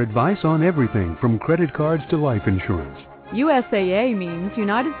 for advice on everything from credit cards to life insurance. USAA means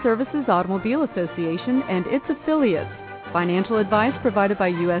United Services Automobile Association and its affiliates. Financial advice provided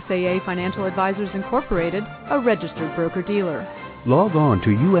by USAA Financial Advisors Incorporated, a registered broker-dealer. Log on to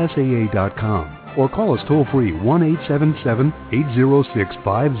USAA.com or call us toll-free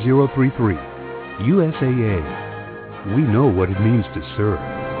 1-877-806-5033. USAA. We know what it means to serve.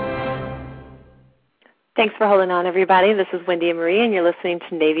 Thanks for holding on, everybody. This is Wendy and Marie, and you're listening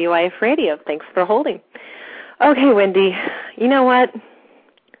to Navy Wife Radio. Thanks for holding. Okay, Wendy, you know what?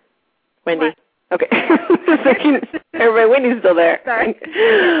 Wendy. What? Okay. Everybody, Wendy's still there. Sorry.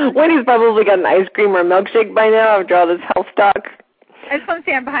 Wendy's probably got an ice cream or a milkshake by now after all this health talk. I just want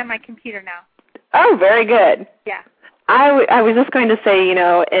to say I'm behind my computer now. Oh, very good. Yeah. I was just going to say,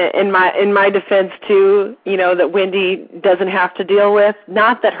 in my defense too, that Wendy doesn't have to deal with,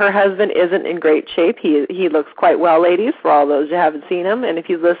 not that her husband isn't in great shape. He looks quite well, ladies, for all those who haven't seen him. And if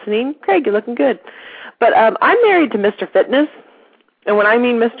he's listening, Craig, you're looking good. But I'm married to Mr. Fitness. And when I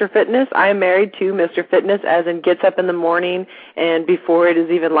mean Mr. Fitness, I am married to Mr. Fitness, as in gets up in the morning, and before it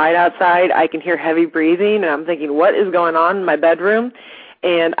is even light outside, I can hear heavy breathing, and I'm thinking, what is going on in my bedroom?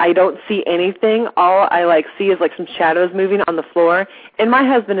 And I don't see anything. All I see is some shadows moving on the floor, and my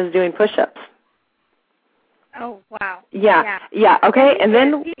husband is doing push-ups. Oh, wow. Yeah. Okay, and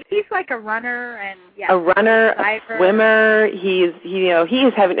then he's like a runner and a runner, a swimmer. He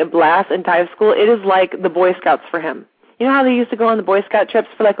is having a blast in dive school. It is like the Boy Scouts for him. You know how they used to go on the Boy Scout trips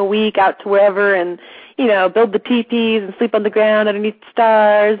for a week out to wherever and, build the teepees and sleep on the ground underneath the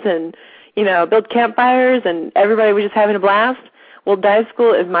stars and, build campfires and everybody was just having a blast? Well, dive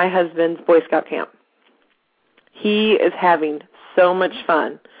school is my husband's Boy Scout camp. He is having so much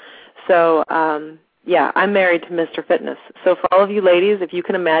fun. So, I'm married to Mr. Fitness. So for all of you ladies, if you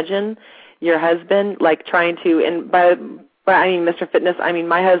can imagine your husband trying to, and by I mean Mr. Fitness, I mean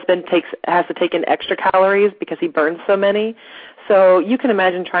my husband has to take in extra calories because he burns so many. So you can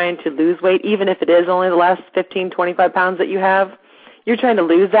imagine trying to lose weight, even if it is only the last 15, 25 pounds that you have. You're trying to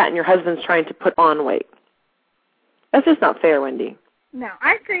lose that, and your husband's trying to put on weight. That's just not fair, Wendy. No,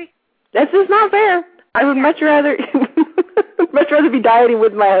 I agree. That's just not fair. I would much rather be dieting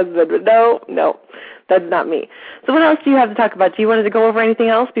with my husband. But no, that's not me. So what else do you have to talk about? Do you want to go over anything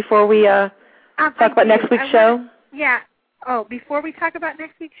else before we talk about next week's show? Yeah. Oh, before we talk about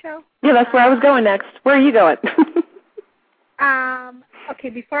next week's show? Yeah, that's where I was going next. Where are you going? Okay,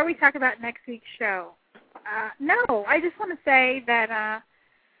 before we talk about next week's show, no, I just want to say that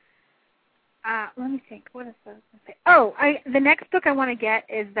let me think. What is that? Oh, the next book I want to get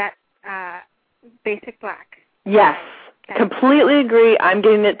is that Basic Black. Yes, okay. Completely agree. I'm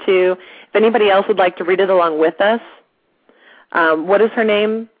getting it too. If anybody else would like to read it along with us, what is her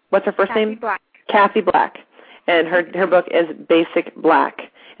name? What's her first name? Black. Kathy Black. And her book is Basic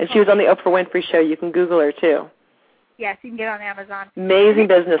Black. And she was on the Oprah Winfrey Show. You can Google her too. Yes, you can get it on Amazon. Amazing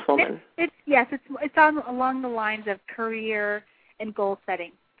businesswoman. It's on along the lines of career and goal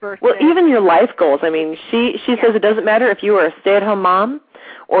setting. Well, even your life goals. I mean, she says it doesn't matter if you are a stay-at-home mom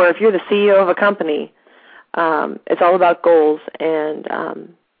or if you're the CEO of a company. It's all about goals and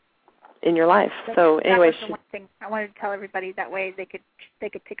in your life. So anyway, that was the one thing I wanted to tell everybody. That way they could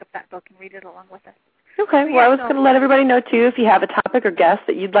pick up that book and read it along with us. Okay. Well, I was going to let everybody know, too, if you have a topic or guest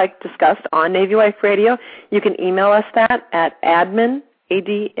that you'd like discussed on Navy Wife Radio, you can email us that at admin,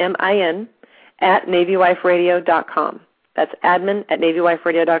 ADMIN, at NavyWifeRadio.com. That's admin at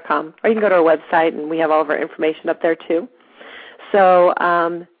NavyWifeRadio.com. Or you can go to our website, and we have all of our information up there, too. So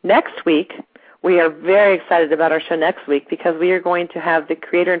next week, we are very excited about our show next week because we are going to have the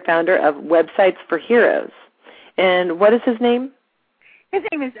creator and founder of Websites for Heroes. And what is his name? His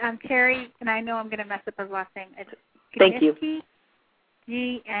name is Terry, and I know I'm going to mess up his last name. It's Thank you.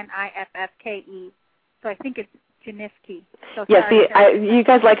 Gniffke. So I think it's Gniffke. So yeah, see, you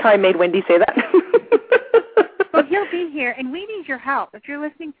guys like how I made Wendy say that? Well, he'll be here, and we need your help. If you're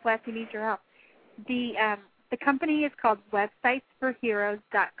listening to us, we need your help. The company is called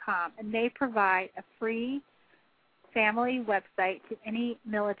websitesforheroes.com, and they provide a free family website to any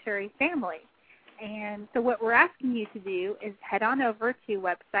military family. And so what we're asking you to do is head on over to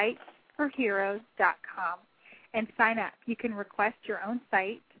websitesforheroes.com and sign up. You can request your own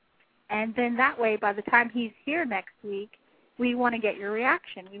site, and then that way, by the time he's here next week, we want to get your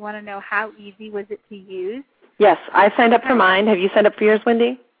reaction. We want to know how easy was it to use. Yes, I signed up for mine. Have you signed up for yours,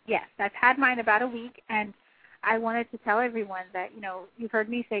 Wendy? Yes, I've had mine about a week, and I wanted to tell everyone that, you've heard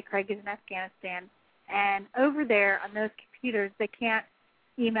me say Craig is in Afghanistan, and over there on those computers, they can't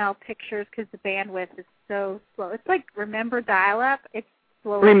email pictures because the bandwidth is so slow. It's like Remember Dial-Up. It's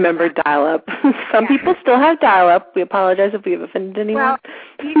slow. Remember Dial-Up. Some people still have Dial-Up. We apologize if we've offended anyone. Well,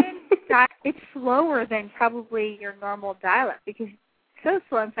 even it's slower than probably your normal Dial-Up because it's so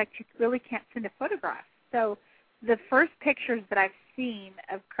slow. In fact, you really can't send a photograph. So the first pictures that I've seen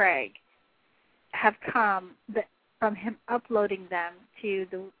of Craig have come from him uploading them to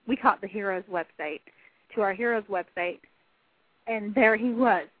we call it the Heroes website, to our Heroes website. And there he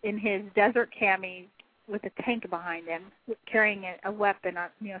was in his desert cami with a tank behind him, carrying a weapon,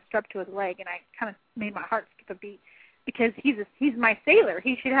 strapped to his leg. And I kind of made my heart skip a beat because he's my sailor.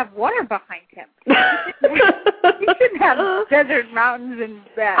 He should have water behind him. He shouldn't have desert mountains and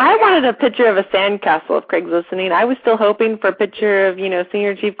that. I wanted a picture of a sandcastle. If Craig's listening, I was still hoping for a picture of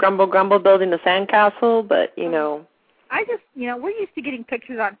Senior Chief Grumble building a sandcastle, but I just we're used to getting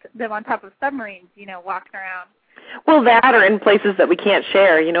pictures on them on top of submarines, walking around. Well, that or in places that we can't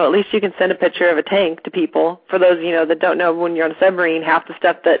share. At least you can send a picture of a tank to people. For those, that don't know, when you're on a submarine, half the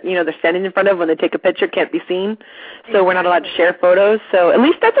stuff that, they're standing in front of when they take a picture can't be seen. So we're not allowed to share photos. So at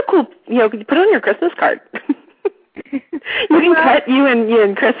least that's a cool, you put it on your Christmas card. You can cut you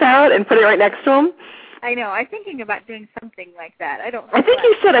and Chris out and put it right next to them. I know. I'm thinking about doing something like that. I think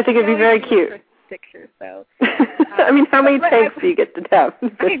you should. I think it'd be very cute. Picture, so. I mean, how many takes do you get to have?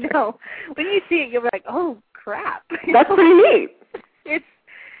 I know. When you see it, you'll be like, oh, crap. That's pretty neat.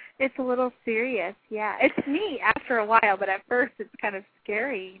 It's a little serious, yeah. It's neat after a while, but at first it's kind of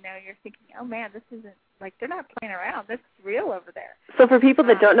scary. You're thinking, oh, man, this isn't, they're not playing around. This is real over there. So for people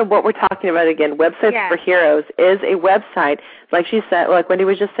that don't know what we're talking about, again, Websites for Heroes is a website, like she said, like Wendy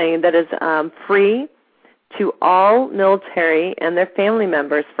was just saying, that is free to all military and their family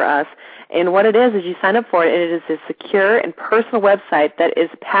members for us. And what it is you sign up for it, and it is a secure and personal website that is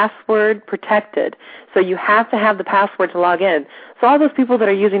password protected. So you have to have the password to log in. So all those people that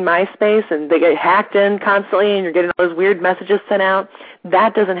are using MySpace and they get hacked in constantly and you're getting all those weird messages sent out,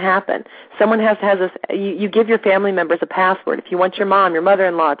 that doesn't happen. Someone has to have this. You give your family members a password. If you want your mom, your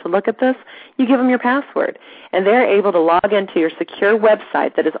mother-in-law to look at this, you give them your password. And they're able to log into your secure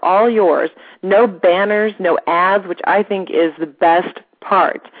website that is all yours, no banners, no ads, which I think is the best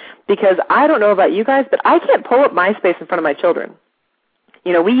part. Because I don't know about you guys, but I can't pull up MySpace in front of my children.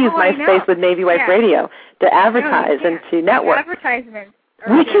 We use MySpace with Navy Wife Radio to advertise and to network. Advertisements.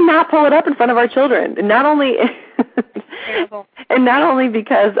 We cannot pull it up in front of our children. And not only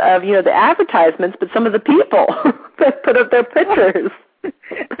because of, the advertisements, but some of the people that put up their pictures.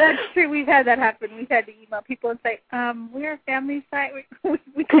 That's true. We've had that happen. We've had to email people and say, we're a family site. We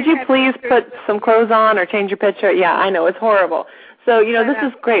Could you please put some clothes on or change your picture? Yeah, I know. It's horrible. So, this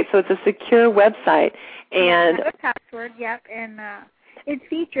is great. So it's a secure website. And it has a password, yep. And it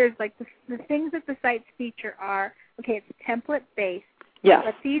features, like, the things that the sites feature are, okay, it's template-based. Yes.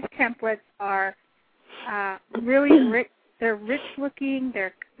 But these templates are really rich. They're rich-looking.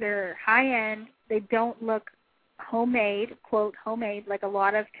 They're high-end. They don't look homemade, quote, homemade, like a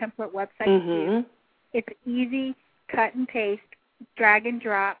lot of template websites do. It's easy, cut and paste, drag and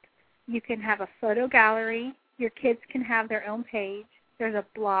drop. You can have a photo gallery. Your kids can have their own page. There's a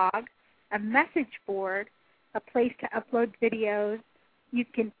blog, a message board, a place to upload videos. You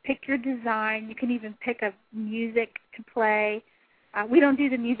can pick your design. You can even pick a music to play. We don't do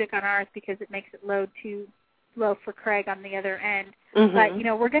the music on ours because it makes it load too low for Craig on the other end. But,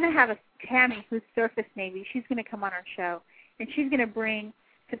 we're going to have a Tammy who's Surface Navy. She's going to come on our show, and she's going to bring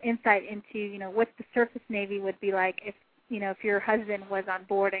some insight into, what the Surface Navy would be like if your husband was on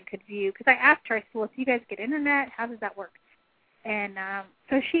board and could view. Because I asked her, I said, well, do you guys get internet? How does that work? And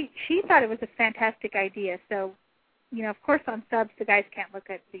so she thought it was a fantastic idea. So, of course on subs, the guys can't look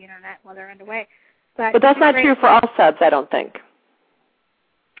at the internet while they're underway. But that's not true for all subs, I don't think.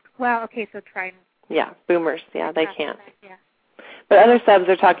 Well, okay, so Trident. Yeah, boomers, yeah, they can't. Yeah. But other subs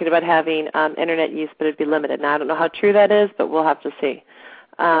are talking about having internet use, but it'd be limited. Now, I don't know how true that is, but we'll have to see.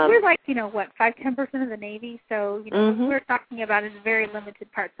 We're like, 5-10% of the Navy, so what we're talking about is a very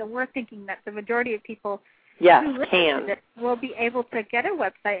limited part. So we're thinking that the majority of people who listen to this will be able to get a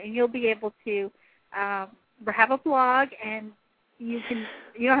website, and you'll be able to have a blog, and you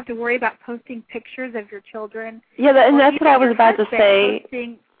don't have to worry about posting pictures of your children. Yeah, and that's what I was about to say.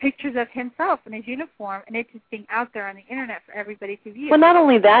 Posting pictures of himself in his uniform, and it just being out there on the internet for everybody to view. Well, not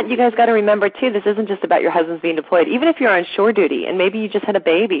only that, you guys got to remember, too, this isn't just about your husbands being deployed. Even if you're on shore duty and maybe you just had a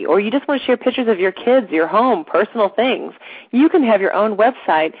baby or you just want to share pictures of your kids, your home, personal things, you can have your own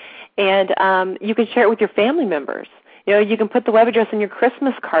website, and you can share it with your family members. You can put the web address in your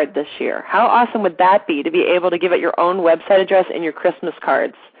Christmas card this year. How awesome would that be to be able to give it your own website address in your Christmas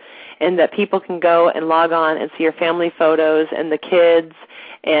cards, and that people can go and log on and see your family photos and the kids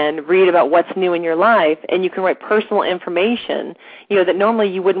and read about what's new in your life, and you can write personal information, that normally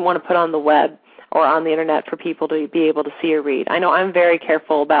you wouldn't want to put on the web or on the internet for people to be able to see or read. I know I'm very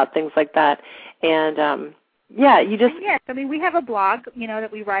careful about things like that, and Yes, I mean, we have a blog,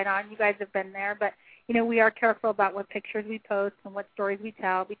 that we write on. You guys have been there, but, we are careful about what pictures we post and what stories we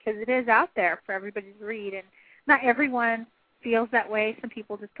tell because it is out there for everybody to read, and not everyone feels that way. Some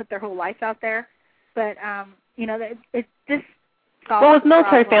people just put their whole life out there, but, it's just Well, with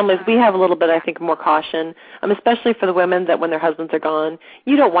military families, we have a little bit, I think, more caution, especially for the women that when their husbands are gone,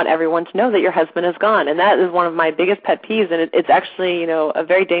 you don't want everyone to know that your husband is gone. And that is one of my biggest pet peeves, and it's actually, a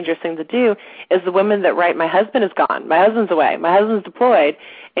very dangerous thing to do, is the women that write, my husband is gone, my husband's away, my husband's deployed.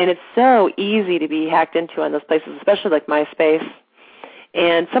 And it's so easy to be hacked into on those places, especially like MySpace.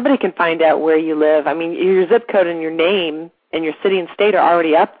 And somebody can find out where you live. I mean, your zip code and your name and your city and state are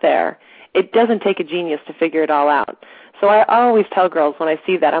already up there. It doesn't take a genius to figure it all out. So I always tell girls when I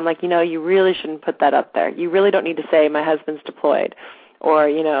see that, I'm like, you really shouldn't put that up there. You really don't need to say my husband's deployed, or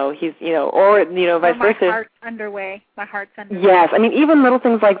he's, or vice versa. My heart's underway. My heart's underway. Yes, I mean even little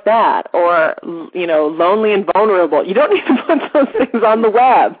things like that, or lonely and vulnerable. You don't need to put those things on the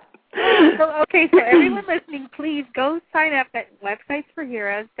web. So everyone listening, please go sign up at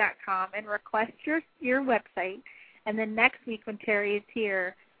websitesforheroes.com and request your website. And then next week when Terry is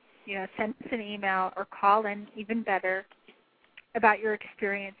here, send us an email or call in, even better, about your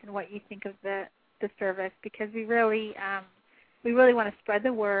experience and what you think of the service, because we really want to spread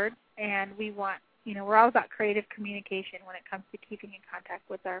the word, and we want, we're all about creative communication when it comes to keeping in contact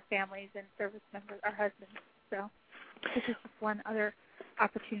with our families and service members, our husbands. So this is just one other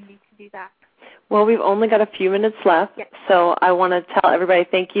opportunity to do that. Well, we've only got a few minutes left, so I want to tell everybody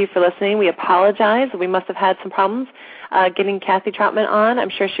thank you for listening. We apologize. We must have had some problems getting Kathy Troutman on. I'm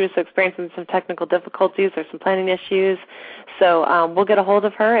sure she was experiencing some technical difficulties or some planning issues. So we'll get a hold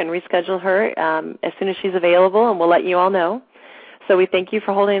of her and reschedule her as soon as she's available, and we'll let you all know. So we thank you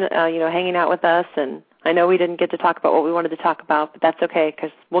for hanging out with us. And I know we didn't get to talk about what we wanted to talk about, but that's okay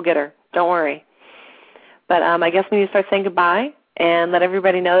because we'll get her. Don't worry. But I guess we need to start saying goodbye and let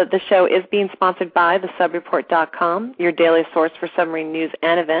everybody know that this show is being sponsored by thesubreport.com, your daily source for submarine news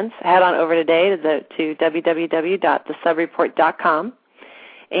and events. Head on over today to www.thesubreport.com.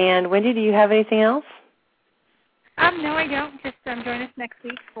 And Wendy, do you have anything else? No, I don't. Just join us next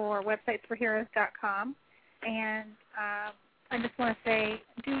week for websitesforheroes.com. And I just want to say,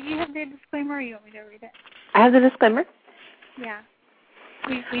 do you have the disclaimer or you want me to read it? I have the disclaimer. Yeah.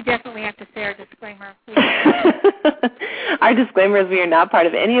 We definitely have to say our disclaimer. Our disclaimer is we are not part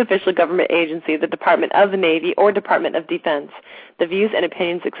of any official government agency, the Department of the Navy, or Department of Defense. The views and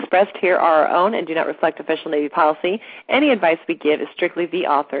opinions expressed here are our own and do not reflect official Navy policy. Any advice we give is strictly the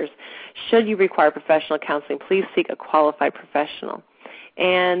author's. Should you require professional counseling, please seek a qualified professional.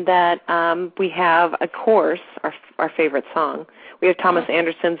 And that we have, of course, our favorite song. We have Thomas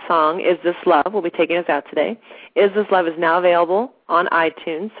Anderson's song, Is This Love? We'll be taking us out today. Is This Love is now available on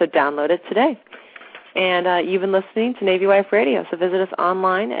iTunes, so download it today. And you've been listening to Navy Wife Radio, so visit us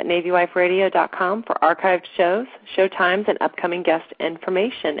online at NavyWifeRadio.com for archived shows, show times, and upcoming guest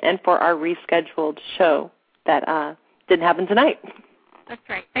information, and for our rescheduled show that didn't happen tonight. That's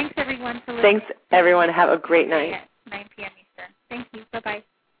right. Thanks, everyone, for listening. Thanks, everyone. Have a great night. At 9 p.m. Eastern. Thank you. Bye-bye.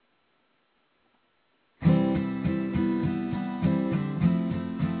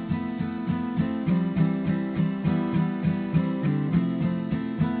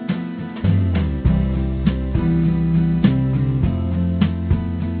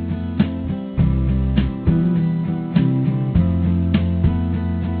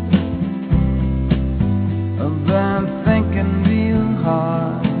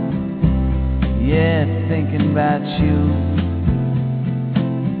 Thinking about you,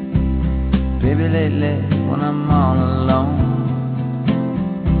 baby, lately when I'm all alone,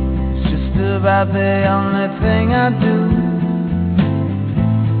 it's just about the only thing I do.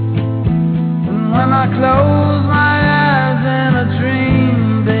 And when I close my eyes in a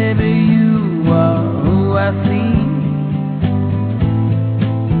dream, baby, you are who I see.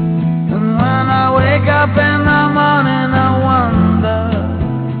 And when I wake up and